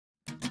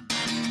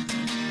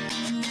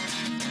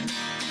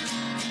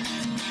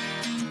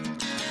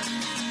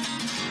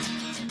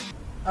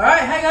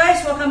Alright, hi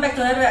guys, welcome back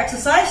to another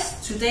exercise.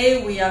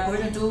 Today we are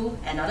going to do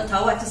another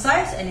towel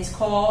exercise and it's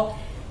called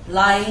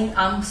lying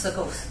arm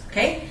circles.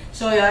 Okay,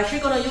 so you're actually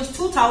going to use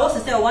 2 towels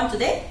instead of 1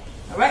 today.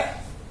 Alright,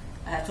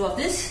 I have 2 of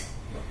this.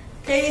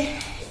 Okay,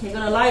 you're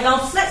going to lie down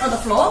flat on the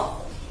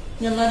floor.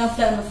 You're going to lie down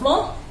flat on the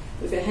floor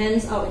with your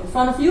hands out in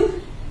front of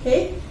you.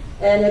 Okay,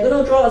 and you're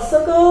going to draw a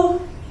circle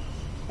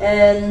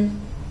and,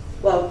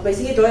 well,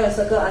 basically drawing a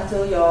circle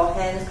until your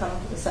hands come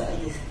to the side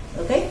like this.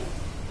 Okay,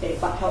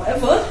 but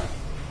however,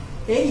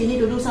 okay, you need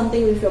to do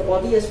something with your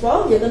body as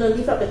well. You're going to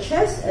lift up the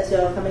chest as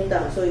you're coming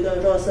down. So you're going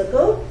to draw a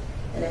circle,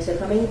 and as you're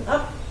coming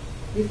up,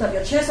 lift up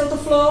your chest off the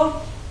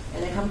floor,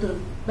 and then come to the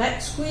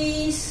back,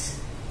 squeeze,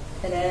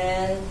 and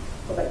then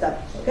go back down.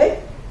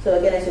 Okay? So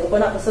again, as you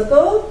open up the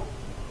circle,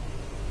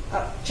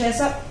 up,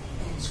 chest up,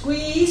 and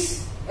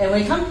squeeze. And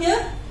when you come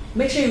here,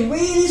 make sure you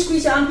really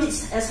squeeze your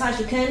armpits as hard as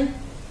you can,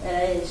 and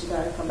then you're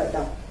going to come back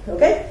down.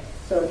 Okay?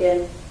 So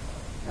again,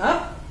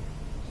 up,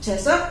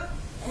 chest up,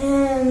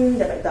 and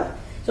back down.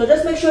 So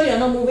just make sure you're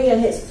not moving your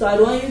head. So I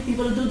don't want you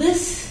people to do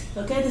this.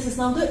 Okay, this is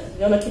not good.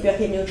 You want to keep your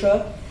head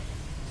neutral.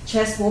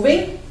 Chest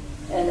moving,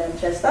 and then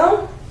chest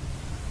down,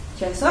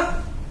 chest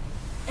up,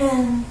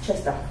 and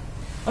chest down.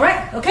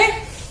 Alright,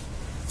 okay?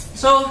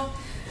 So,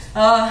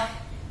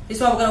 this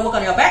is what we're going to work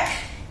on your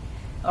back.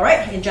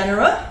 Alright, in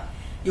general.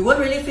 You won't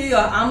really feel your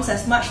arms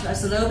as much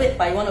as a little bit,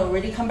 but you want to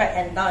really come back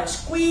and down and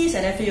squeeze,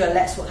 and then feel your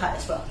legs work hard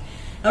as well.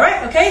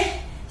 Alright, okay?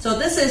 So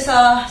this is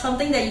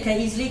something that you can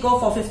easily go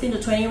for 15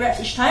 to 20 reps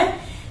each time.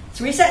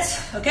 3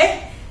 sets,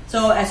 okay?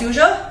 So as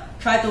usual,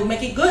 try to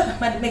make it good.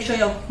 Make sure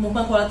your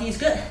movement quality is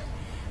good.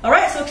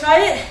 Alright, so try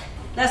it.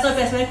 Let us know if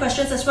you have any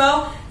questions as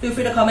well. Feel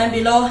free to comment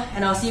below,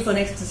 and I'll see you for the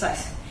next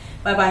exercise.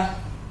 Bye bye.